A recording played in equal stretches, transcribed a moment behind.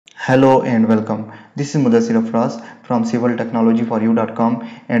Hello and welcome. This is Mudassir Afraz from civiltechnologyforyou.com,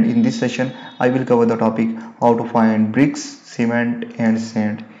 and in this session I will cover the topic how to find bricks, cement and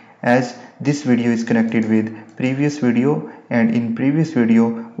sand, as this video is connected with previous video, and in previous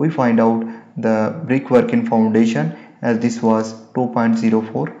video we find out the brickwork in foundation as this was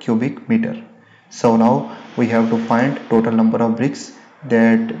 2.04 cubic meter. So now we have to find total number of bricks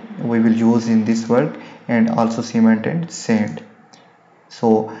that we will use in this work and also cement and sand.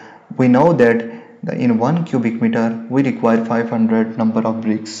 So we know that in 1 cubic meter we require 500 number of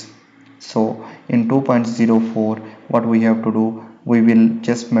bricks. So in 2.04 what we have to do, we will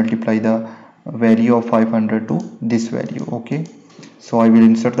just multiply the value of 500 to this value. Okay, so I will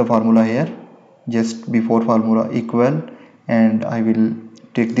insert the formula here just before formula equal, and I will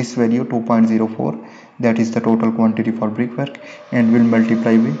take this value 2.04, that is the total quantity for brickwork, and will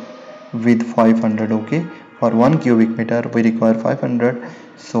multiply with 500. Okay, for 1 cubic meter we require 500,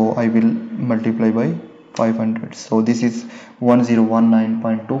 so I will multiply by 500. So this is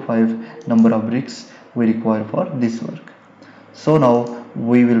 1019.25 number of bricks we require for this work. So now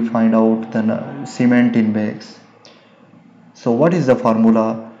we will find out the cement in bags. So what is the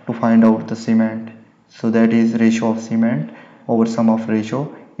formula to find out the cement? So that is ratio of cement over sum of ratio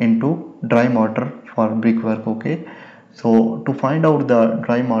into dry mortar for brickwork. Okay, so to find out the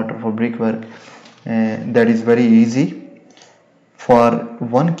dry mortar for brickwork, that is very easy. For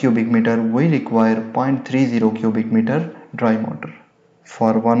 1 cubic meter we require 0.30 cubic meter dry mortar.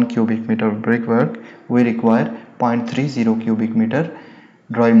 For 1 cubic meter brickwork we require 0.30 cubic meter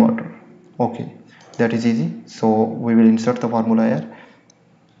dry mortar. Okay, that is easy. So we will insert the formula here.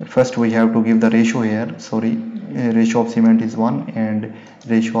 First we have to give the ratio here. Ratio of cement is 1 and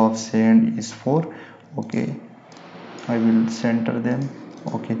ratio of sand is 4. Okay, I will center them.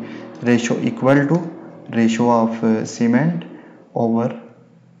 Okay, ratio equal to ratio of cement over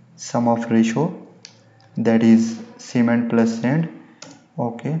sum of ratio, that is cement plus sand.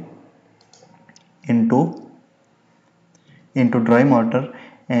 Okay, into dry mortar,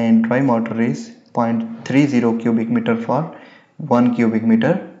 and dry mortar is 0.30 cubic meter for 1 cubic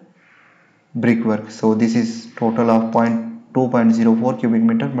meter brickwork. So this is total of 2.04 cubic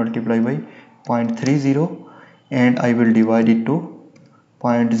meter multiplied by 0.30, and I will divide it to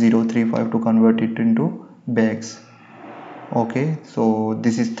 0.035 to convert it into bags. Okay, so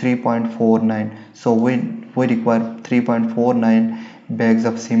this is 3.49. So we require 3.49 bags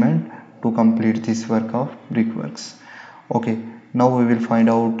of cement to complete this work of brickworks. Okay, now we will find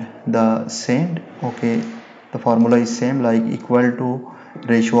out the sand. Okay, the formula is same, like equal to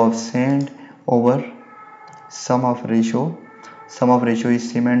ratio of sand over sum of ratio. Sum of ratio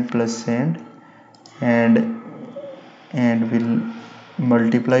is cement plus sand, and will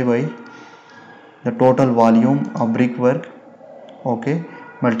multiply by the total volume of brickwork. Okay,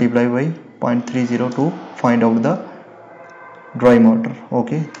 multiply by 0.30 to find out the dry mortar.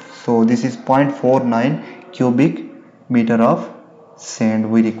 Okay, so this is 0.49 cubic meter of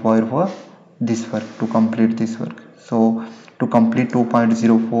sand we require for this work, to complete this work. So to complete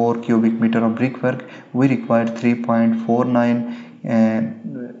 2.04 cubic meter of brickwork we require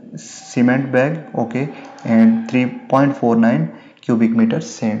 3.49 cement bag. Okay, and 3.49 cubic meter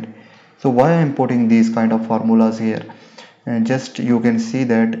sand. So why I am putting these kind of formulas here, and just you can see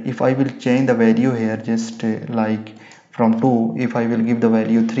that if I will change the value here, just like from 2, if I will give the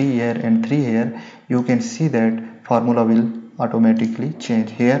value 3 here and 3 here, you can see that formula will automatically change.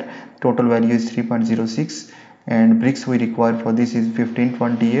 Here total value is 3.06, and bricks we require for this is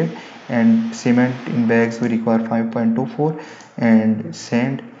 1528, and cement in bags we require 5.24, and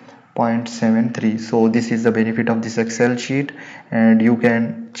sand 0.73. So this is the benefit of this Excel sheet, and you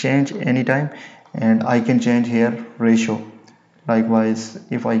can change anytime, and I can change here ratio. Likewise,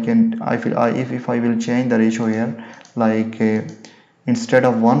 if I will change the ratio here, like instead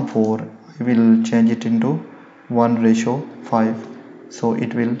of 1:4 I will change it into 1:5, so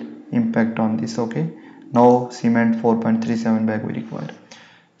it will impact on this. Okay, now cement 4.37 bag we require.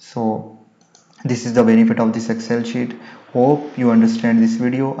 So this is the benefit of this Excel sheet. Hope you understand this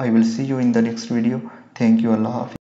video. I will see you in the next video. Thank you. Allah Hafiz.